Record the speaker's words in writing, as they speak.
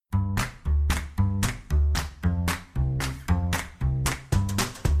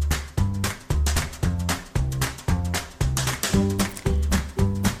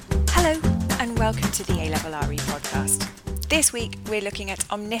welcome to the A-Level RE podcast. This week we're looking at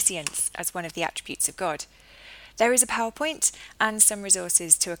omniscience as one of the attributes of God. There is a PowerPoint and some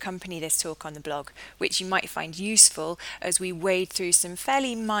resources to accompany this talk on the blog, which you might find useful as we wade through some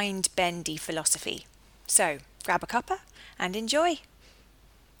fairly mind-bendy philosophy. So, grab a cuppa and enjoy.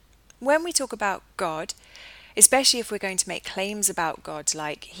 When we talk about God, especially if we're going to make claims about God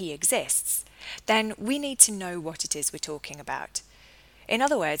like he exists, then we need to know what it is we're talking about. In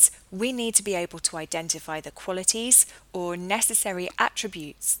other words, we need to be able to identify the qualities or necessary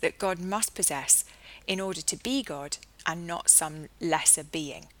attributes that God must possess in order to be God and not some lesser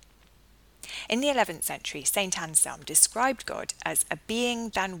being. In the 11th century, St. Anselm described God as a being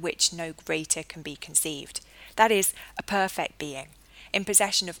than which no greater can be conceived. That is, a perfect being, in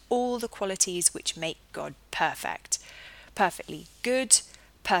possession of all the qualities which make God perfect. Perfectly good,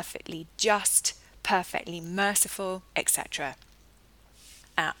 perfectly just, perfectly merciful, etc.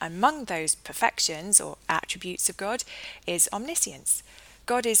 Among those perfections or attributes of God is omniscience.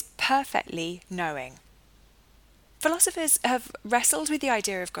 God is perfectly knowing. Philosophers have wrestled with the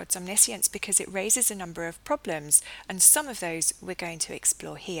idea of God's omniscience because it raises a number of problems, and some of those we're going to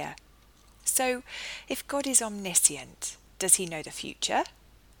explore here. So, if God is omniscient, does he know the future?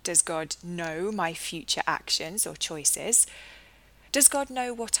 Does God know my future actions or choices? Does God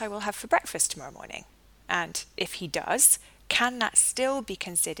know what I will have for breakfast tomorrow morning? And if he does, can that still be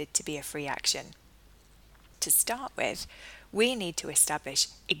considered to be a free action? To start with, we need to establish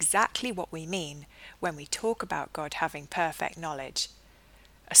exactly what we mean when we talk about God having perfect knowledge.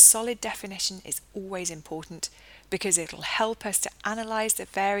 A solid definition is always important because it'll help us to analyse the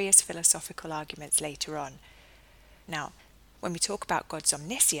various philosophical arguments later on. Now, when we talk about God's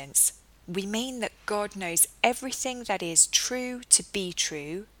omniscience, we mean that God knows everything that is true to be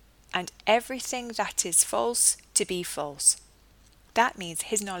true and everything that is false to be false. That means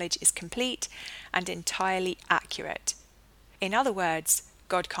his knowledge is complete and entirely accurate. In other words,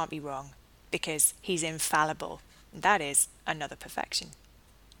 God can't be wrong because he's infallible. That is another perfection.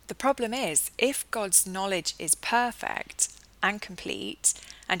 The problem is, if God's knowledge is perfect and complete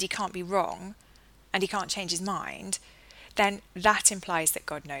and he can't be wrong and he can't change his mind, then that implies that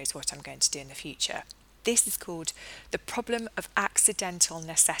God knows what I'm going to do in the future. This is called the problem of accidental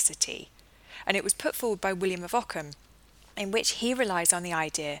necessity, and it was put forward by William of Ockham, in which he relies on the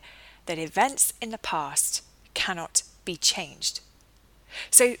idea that events in the past cannot be changed.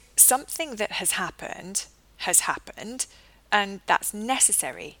 So something that has happened, and that's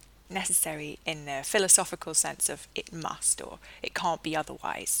necessary in the philosophical sense of it must or it can't be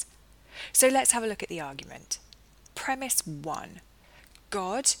otherwise. So let's have a look at the argument. Premise 1.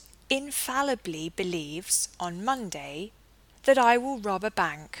 God infallibly believes on Monday that I will rob a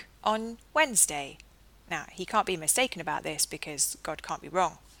bank on Wednesday. Now, he can't be mistaken about this because God can't be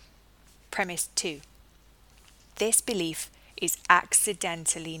wrong. Premise 2. This belief is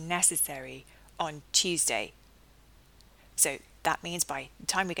accidentally necessary on Tuesday. So that means by the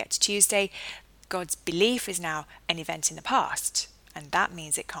time we get to Tuesday, God's belief is now an event in the past, and that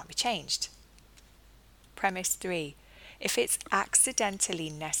means it can't be changed. Premise 3. If it's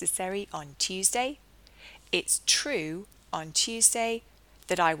accidentally necessary on Tuesday, it's true on Tuesday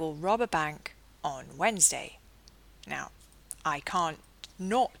that I will rob a bank on Wednesday. Now, I can't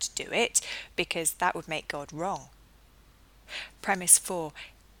not do it because that would make God wrong. Premise 4.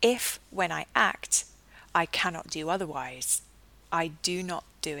 If when I act, I cannot do otherwise, I do not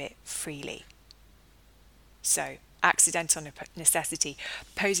do it freely. So, accidental necessity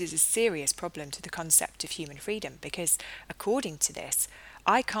poses a serious problem to the concept of human freedom because, according to this,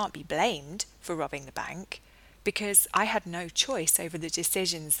 I can't be blamed for robbing the bank because I had no choice over the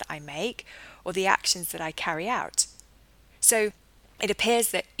decisions that I make or the actions that I carry out. So it appears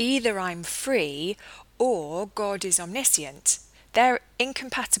that either I'm free or God is omniscient. They're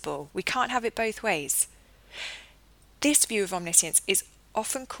incompatible. We can't have it both ways. This view of omniscience is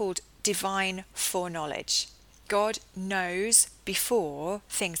often called divine foreknowledge. God knows before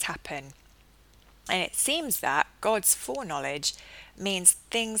things happen. And it seems that God's foreknowledge means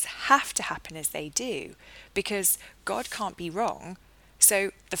things have to happen as they do, because God can't be wrong.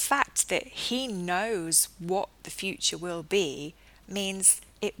 So the fact that he knows what the future will be means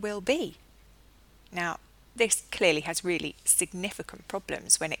it will be. Now, this clearly has really significant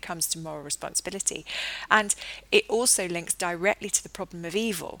problems when it comes to moral responsibility, and it also links directly to the problem of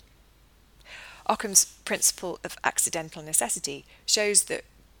evil. Occam's principle of accidental necessity shows that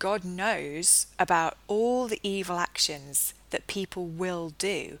God knows about all the evil actions that people will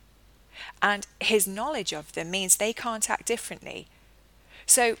do, and his knowledge of them means they can't act differently.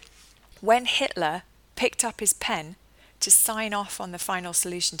 So when Hitler picked up his pen to sign off on the final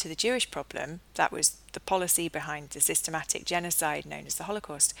solution to the Jewish problem, that was the policy behind the systematic genocide known as the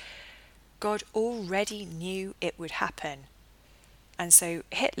Holocaust, God already knew it would happen. And so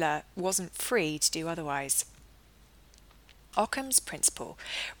Hitler wasn't free to do otherwise. Occam's principle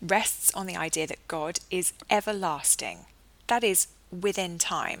rests on the idea that God is everlasting, that is, within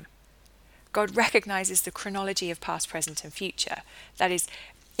time. God recognizes the chronology of past, present, and future. That is,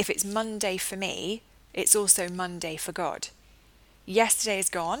 if it's Monday for me, it's also Monday for God. Yesterday is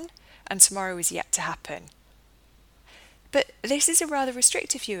gone, and tomorrow is yet to happen. But this is a rather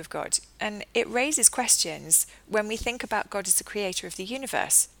restrictive view of God, and it raises questions when we think about God as the creator of the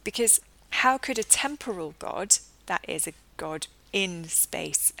universe, because how could a temporal God, that is, a God in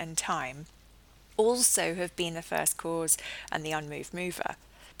space and time, also have been the first cause and the unmoved mover?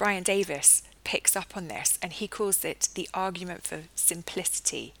 Brian Davis picks up on this, and he calls it the argument for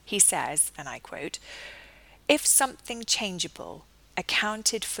simplicity. He says, and I quote, "If something changeable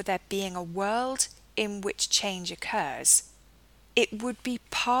accounted for there being a world in which change occurs, it would be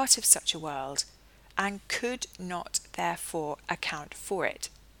part of such a world and could not therefore account for it."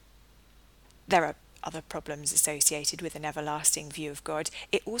 There are other problems associated with an everlasting view of God.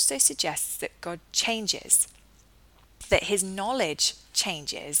 It also suggests that God changes, that his knowledge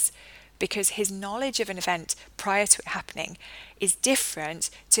changes, because his knowledge of an event prior to it happening is different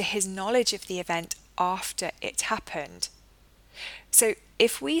to his knowledge of the event after it happened. So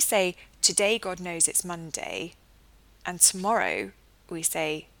if we say, today God knows it's Monday, and tomorrow we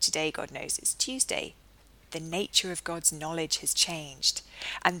say, today God knows it's Tuesday, the nature of God's knowledge has changed.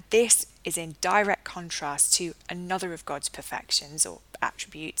 And this is in direct contrast to another of God's perfections or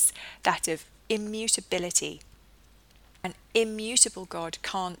attributes, that of immutability. An immutable God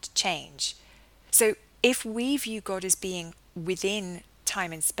can't change. So if we view God as being within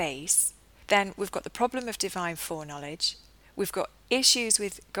time and space, then we've got the problem of divine foreknowledge, we've got issues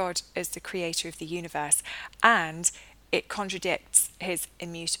with God as the creator of the universe, and it contradicts his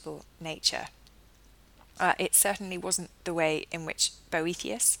immutable nature. It certainly wasn't the way in which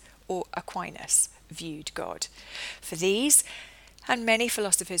Boethius or Aquinas viewed God. For these, and many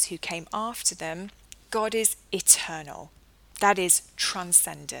philosophers who came after them, God is eternal, that is,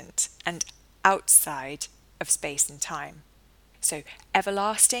 transcendent and outside of space and time. So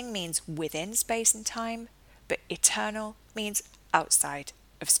everlasting means within space and time, but eternal means outside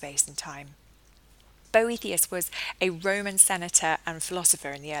of space and time. Boethius was a Roman senator and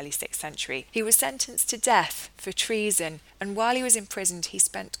philosopher in the early 6th century. He was sentenced to death for treason, and while he was imprisoned, he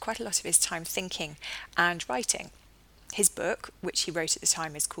spent quite a lot of his time thinking and writing. His book, which he wrote at the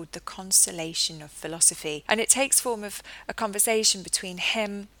time, is called The Consolation of Philosophy, and it takes form of a conversation between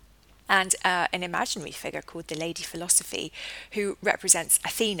him and an imaginary figure called the Lady Philosophy, who represents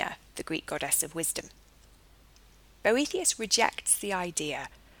Athena, the Greek goddess of wisdom. Boethius rejects the idea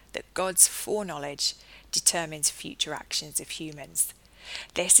that God's foreknowledge determines future actions of humans.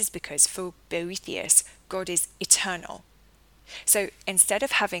 This is because for Boethius, God is eternal. So instead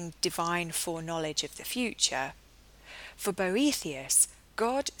of having divine foreknowledge of the future, for Boethius,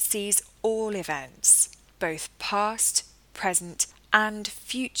 God sees all events, both past, present, and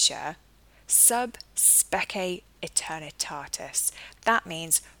future, sub specie eternitatis. That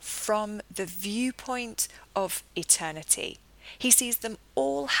means from the viewpoint of eternity. He sees them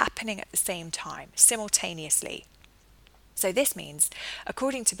all happening at the same time, simultaneously. So this means,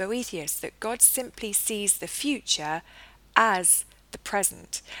 according to Boethius, that God simply sees the future as the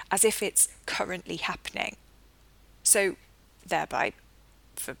present, as if it's currently happening. So thereby,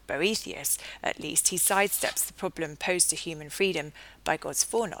 for Boethius at least, he sidesteps the problem posed to human freedom by God's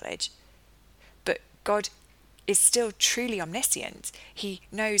foreknowledge. But God is still truly omniscient. He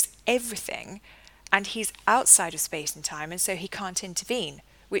knows everything, and he's outside of space and time, and so he can't intervene,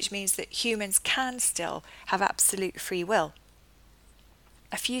 which means that humans can still have absolute free will.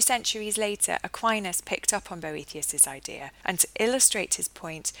 A few centuries later, Aquinas picked up on Boethius's idea, and to illustrate his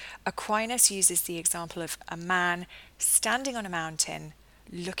point, Aquinas uses the example of a man standing on a mountain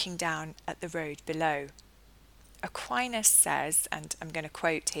looking down at the road below. Aquinas says, and I'm going to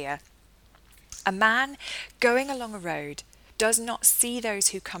quote here, "A man going along a road does not see those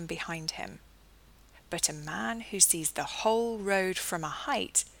who come behind him, but a man who sees the whole road from a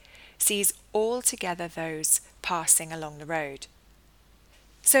height sees altogether those passing along the road."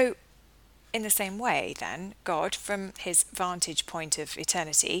 So, in the same way, then, God, from his vantage point of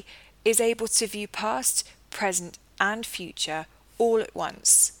eternity, is able to view past, present, and future all at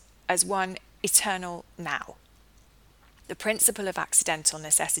once, as one eternal now. The principle of accidental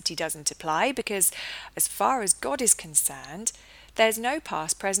necessity doesn't apply because, as far as God is concerned, there's no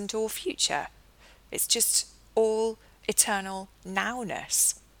past, present, or future. It's just all eternal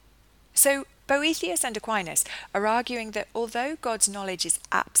nowness. So Boethius and Aquinas are arguing that although God's knowledge is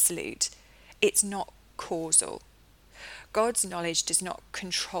absolute, it's not causal. God's knowledge does not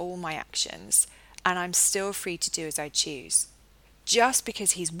control my actions, and I'm still free to do as I choose. Just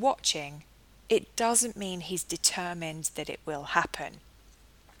because he's watching, it doesn't mean he's determined that it will happen.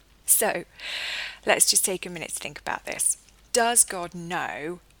 So, let's just take a minute to think about this. Does God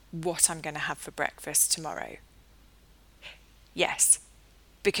know what I'm going to have for breakfast tomorrow? Yes,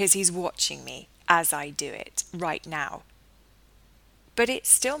 because he's watching me as I do it right now. But it's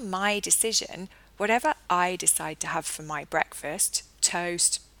still my decision. Whatever I decide to have for my breakfast,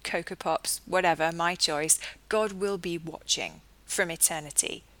 toast, Cocoa Pops, whatever, my choice, God will be watching from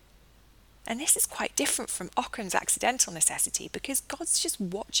eternity. And this is quite different from Occam's accidental necessity, because God's just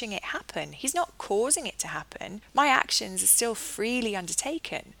watching it happen. He's not causing it to happen. My actions are still freely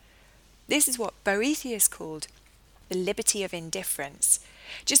undertaken. This is what Boethius called the liberty of indifference.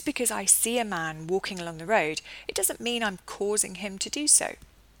 Just because I see a man walking along the road, it doesn't mean I'm causing him to do so.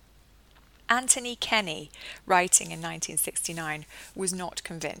 Anthony Kenny, writing in 1969, was not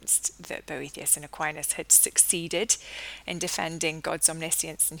convinced that Boethius and Aquinas had succeeded in defending God's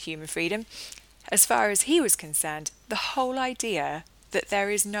omniscience and human freedom. As far as he was concerned, the whole idea that there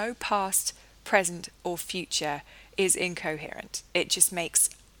is no past, present, or future is incoherent. It just makes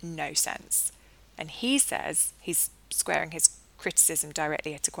no sense. And he says, he's squaring his criticism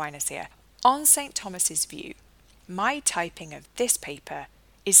directly at Aquinas here, on St. Thomas's view, my typing of this paper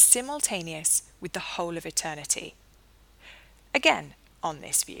is simultaneous with the whole of eternity. Again, on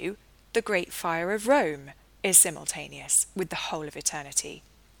this view, the Great Fire of Rome is simultaneous with the whole of eternity.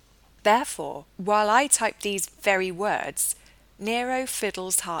 Therefore, while I type these very words, Nero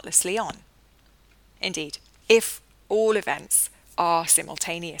fiddles heartlessly on. Indeed, if all events are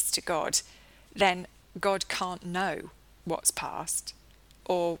simultaneous to God, then God can't know what's past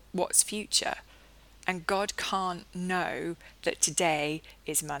or what's future. And God can't know that today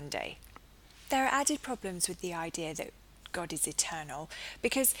is Monday. There are added problems with the idea that God is eternal,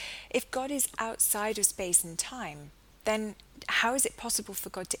 because if God is outside of space and time, then how is it possible for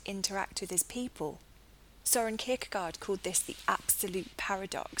God to interact with his people? Søren Kierkegaard called this the absolute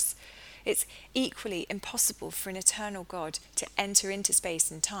paradox. It's equally impossible for an eternal God to enter into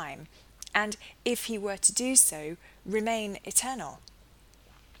space and time, and if he were to do so, remain eternal.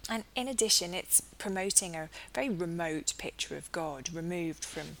 And in addition, it's promoting a very remote picture of God, removed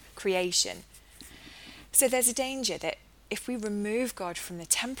from creation. So there's a danger that if we remove God from the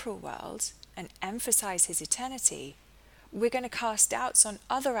temporal world and emphasize his eternity, we're going to cast doubts on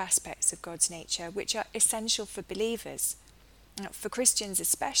other aspects of God's nature which are essential for believers. For Christians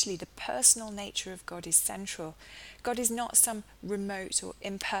especially, the personal nature of God is central. God is not some remote or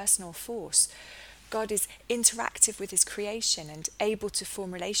impersonal force. God is interactive with his creation and able to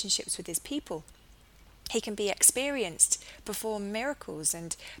form relationships with his people. He can be experienced, perform miracles,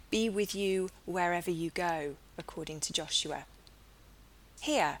 and be with you wherever you go, according to Joshua.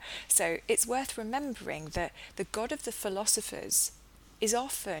 Here, so it's worth remembering that the God of the philosophers is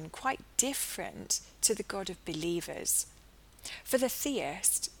often quite different to the God of believers. For the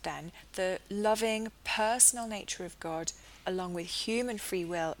theist, then, the loving, personal nature of God along with human free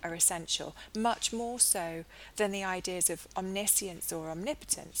will are essential, much more so than the ideas of omniscience or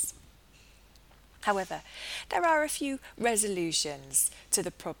omnipotence. However, there are a few resolutions to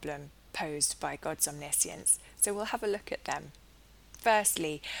the problem posed by God's omniscience, so we'll have a look at them.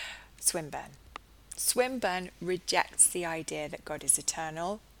 Firstly, Swinburne. Swinburne rejects the idea that God is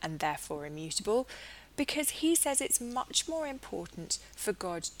eternal and therefore immutable, because he says it's much more important for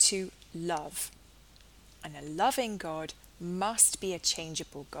God to love. And a loving God must be a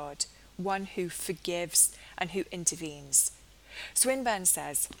changeable God, one who forgives and who intervenes. Swinburne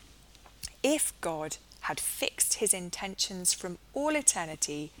says, if God had fixed his intentions from all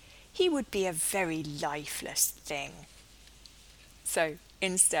eternity, he would be a very lifeless thing. So,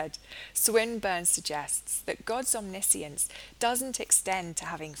 instead, Swinburne suggests that God's omniscience doesn't extend to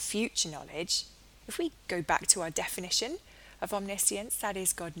having future knowledge. If we go back to our definition of omniscience, that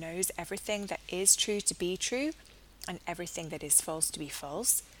is, God knows everything that is true to be true and everything that is false to be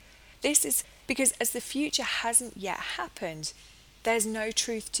false. This is because as the future hasn't yet happened, there's no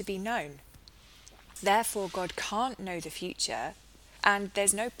truth to be known. Therefore, God can't know the future, and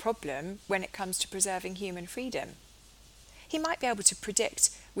there's no problem when it comes to preserving human freedom. He might be able to predict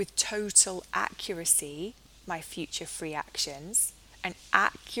with total accuracy my future free actions and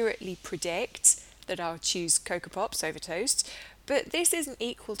accurately predict that I'll choose Cocoa Pops over toast, but this isn't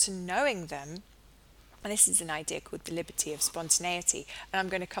equal to knowing them. And this is an idea called the liberty of spontaneity, and I'm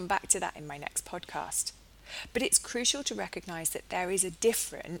going to come back to that in my next podcast. But it's crucial to recognise that there is a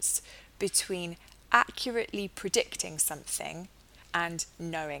difference between accurately predicting something and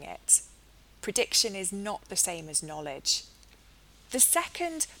knowing it. Prediction is not the same as knowledge. The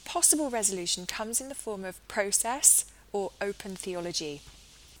second possible resolution comes in the form of process or open theology.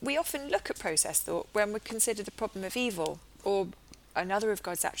 We often look at process thought when we consider the problem of evil or another of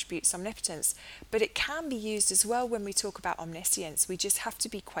God's attributes, omnipotence, but it can be used as well when we talk about omniscience. We just have to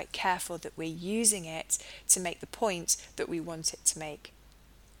be quite careful that we're using it to make the point that we want it to make.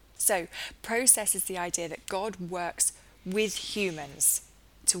 So, process is the idea that God works with humans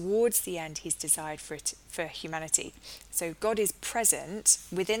towards the end he's desired for humanity. So God is present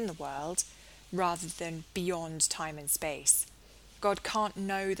within the world rather than beyond time and space. God can't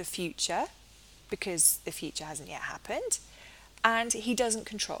know the future because the future hasn't yet happened, and he doesn't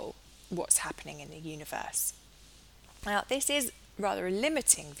control what's happening in the universe. Now, this is rather a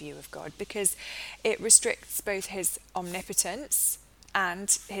limiting view of God because it restricts both his omnipotence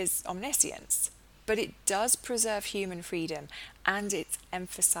and his omniscience. But it does preserve human freedom, and it's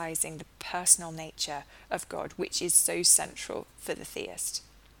emphasizing the personal nature of God, which is so central for the theist.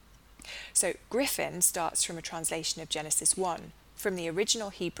 So Griffin starts from a translation of Genesis 1 from the original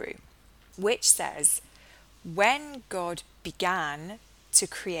Hebrew, which says, "When God began to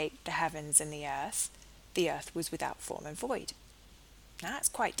create the heavens and the earth was without form and void." Now, that's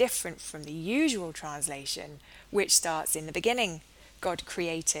quite different from the usual translation, which starts, "In the beginning, God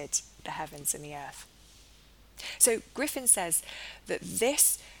created the heavens and the earth." So Griffin says that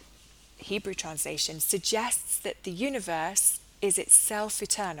this Hebrew translation suggests that the universe is itself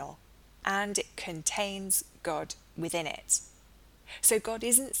eternal and it contains God within it. So God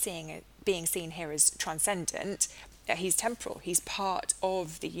isn't being seen here as transcendent, he's temporal, he's part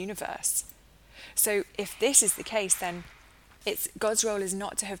of the universe. So if this is the case, then God's role is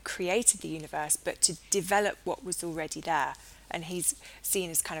not to have created the universe, but to develop what was already there. And he's seen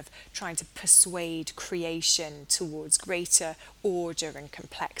as kind of trying to persuade creation towards greater order and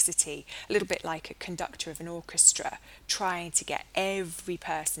complexity, a little bit like a conductor of an orchestra, trying to get every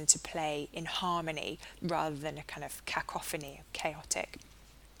person to play in harmony rather than a kind of cacophony, chaotic.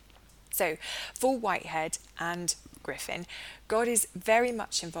 So for Whitehead and Griffin, God is very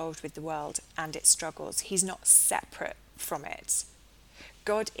much involved with the world and its struggles. He's not separate from it.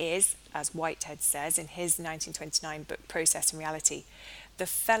 God is, as Whitehead says in his 1929 book Process and Reality, the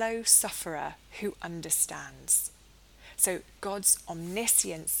fellow sufferer who understands. So God's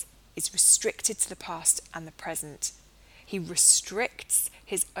omniscience is restricted to the past and the present. He restricts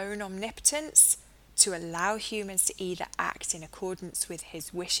his own omnipotence to allow humans to either act in accordance with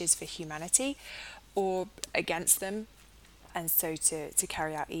his wishes for humanity or against them, and so to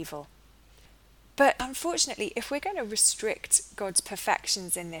carry out evil. But unfortunately, if we're going to restrict God's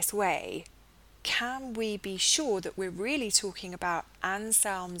perfections in this way, can we be sure that we're really talking about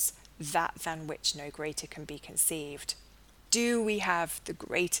Anselm's "that than which no greater can be conceived"? Do we have the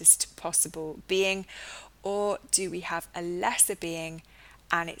greatest possible being, or do we have a lesser being,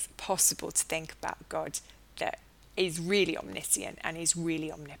 and it's possible to think about God that is really omniscient and is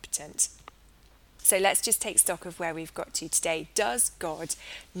really omnipotent? So let's just take stock of where we've got to today. Does God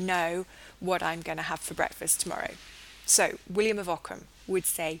know what I'm going to have for breakfast tomorrow? So William of Ockham would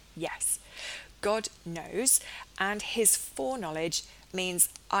say yes. God knows, and his foreknowledge means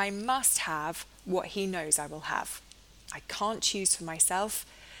I must have what he knows I will have. I can't choose for myself,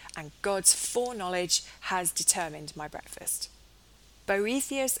 and God's foreknowledge has determined my breakfast.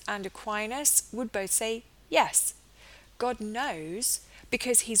 Boethius and Aquinas would both say yes. God knows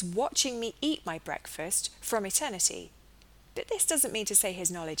because he's watching me eat my breakfast from eternity. But this doesn't mean to say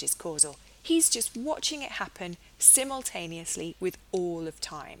his knowledge is causal. He's just watching it happen simultaneously with all of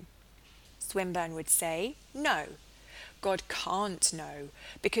time. Swinburne would say, no, God can't know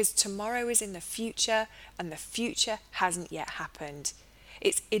because tomorrow is in the future and the future hasn't yet happened.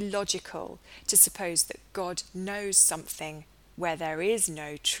 It's illogical to suppose that God knows something where there is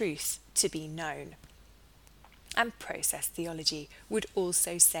no truth to be known. And process theology would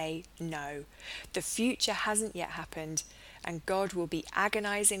also say no. The future hasn't yet happened, and God will be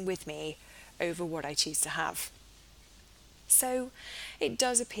agonizing with me over what I choose to have. So it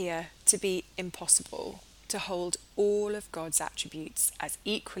does appear to be impossible to hold all of God's attributes as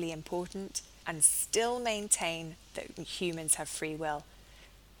equally important and still maintain that humans have free will.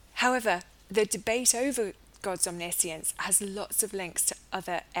 However, the debate over God's omniscience has lots of links to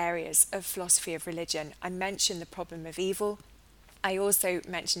other areas of philosophy of religion. I mentioned the problem of evil. I also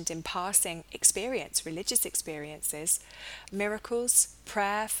mentioned in passing religious experiences, miracles,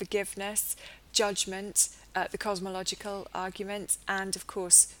 prayer, forgiveness, judgment, the cosmological argument, and of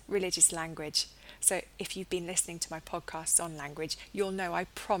course religious language. So if you've been listening to my podcasts on language, you'll know I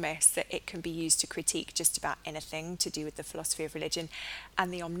promise that it can be used to critique just about anything to do with the philosophy of religion,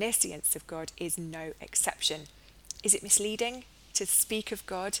 and the omniscience of God is no exception. Is it misleading to speak of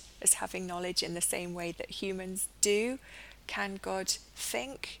God as having knowledge in the same way that humans do? Can God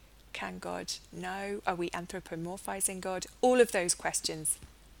think? Can God know? Are we anthropomorphizing God? All of those questions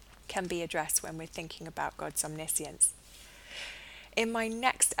can be addressed when we're thinking about God's omniscience. In my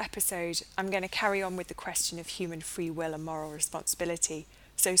next episode, I'm going to carry on with the question of human free will and moral responsibility.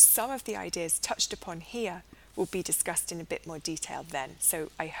 So some of the ideas touched upon here will be discussed in a bit more detail then. So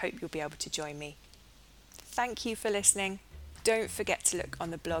I hope you'll be able to join me. Thank you for listening. Don't forget to look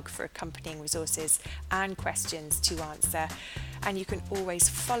on the blog for accompanying resources and questions to answer. And you can always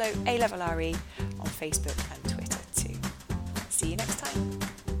follow A-Level RE on Facebook and Twitter too. See you next time.